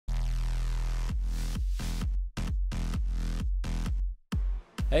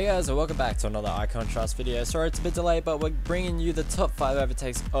Hey guys, and welcome back to another iContrast video. Sorry it's a bit delayed, but we're bringing you the top 5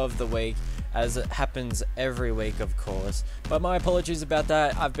 overtakes of the week, as it happens every week of course. But my apologies about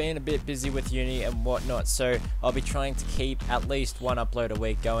that. I've been a bit busy with uni and whatnot, so I'll be trying to keep at least one upload a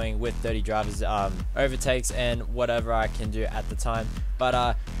week going with 30 drivers overtakes and whatever I can do at the time.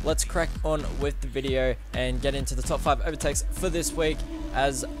 But let's crack on with the video and get into the top 5 overtakes for this week.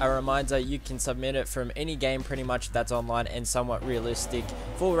 As a reminder, you can submit it from any game pretty much that's online and somewhat realistic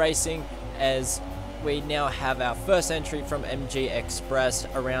for racing, as we now have our first entry from MG Express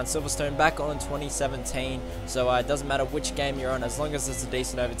around Silverstone back on 2017. So it doesn't matter which game you're on, as long as it's a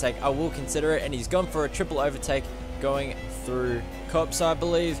decent overtake, I will consider it. And he's gone for a triple overtake going through Cops, I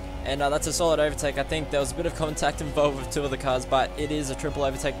believe, and that's a solid overtake. I think there was a bit of contact involved with 2 of the cars, but it is a triple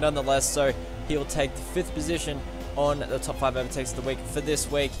overtake nonetheless, so he'll take the 5th position on the top 5 overtakes of the week for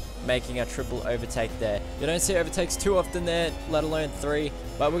this week, making a triple overtake there. You don't see overtakes too often there, let alone 3,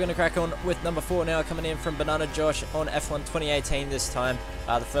 but we're going to crack on with number 4 now, coming in from Banana Josh on F1 2018 this time.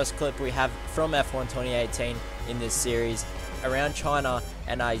 The first clip we have from F1 2018 in this series around China,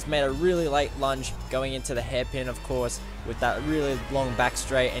 and he's made a really late lunge going into the hairpin, of course, with that really long back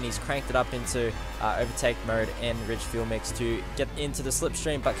straight, and he's cranked it up into overtake mode and rich fuel mix to get into the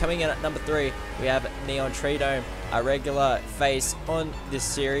slipstream. But coming in at number 3, we have Neon Tree Dome, a regular face on this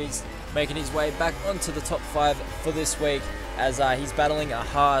series, making his way back onto the top 5 for this week, as he's battling a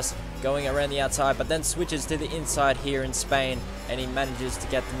Haas going around the outside, but then switches to the inside here in Spain, and he manages to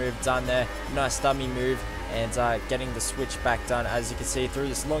get the move done there. Nice dummy move, and getting the switch back done, as you can see, through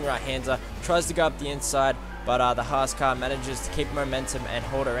this long right-hander. Tries to go up the inside, but the Haas car manages to keep momentum and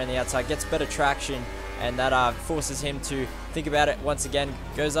hold it around the outside, gets better traction, and that forces him to think about it once again.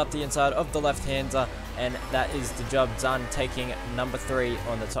 Goes up the inside of the left-hander, and that is the job done, taking number 3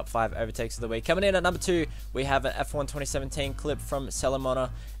 on the top 5 overtakes of the week. Coming in at number 2, we have an F1 2017 clip from Salamona,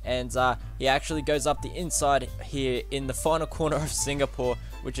 and he actually goes up the inside here in the final corner of Singapore,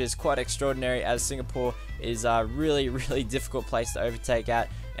 which is quite extraordinary, as Singapore is a really difficult place to overtake at,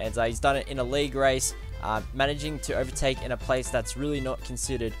 and he's done it in a league race, managing to overtake in a place that's really not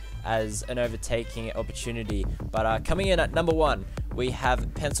considered as an overtaking opportunity. But coming in at number 1, we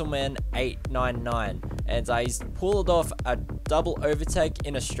have Pencilman 899, and he's pulled off a double overtake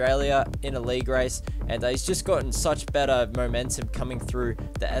in Australia in a league race, and he's just gotten such better momentum coming through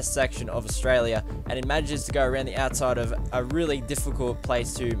the S section of Australia, and he manages to go around the outside of a really difficult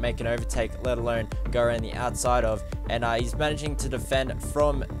place to make an overtake, let alone go around the outside of, and he's managing to defend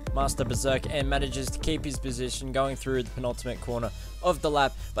from Master Berserk and manages to keep his position going through the penultimate corner of the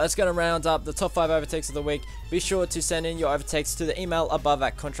lap. But that's going to round up the top 5 overtakes of the week. Be sure to send in your overtakes to the email above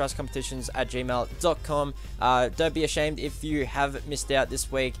at contrastcompetitions@gmail.com. Don't be ashamed if you have missed out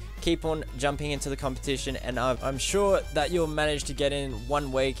this week. Keep on jumping into the competition, and I'm sure that you'll manage to get in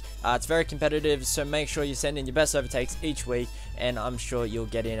one week. It's very competitive, so make sure you send in your best overtakes each week, and I'm sure you'll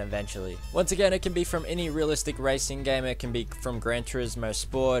get in eventually. Once again, it can be from any realistic racing game. It can be from Gran Turismo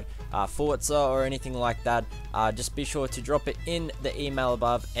Sport, Forza, or anything like that. Just be sure to drop it in the email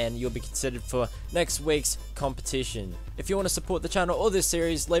above, and you'll be considered for next week's competition. If you want to support the channel or this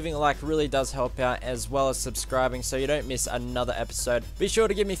series, leaving a like really does help out, as well as subscribing so you don't miss another episode. Be sure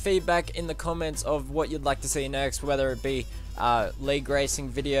to give me feedback in the comments of what you'd like to see next, whether it be league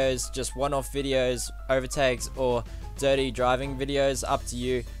racing videos, just one-off videos, overtakes, or dirty driving videos. Up to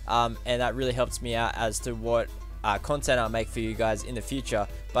you, and that really helps me out as to what content I'll make for you guys in the future.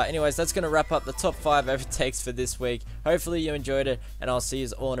 But anyways, that's going to wrap up the top 5 overtakes for this week. Hopefully you enjoyed it, and I'll see you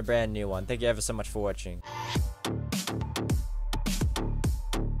all in a brand new one. Thank you ever so much for watching.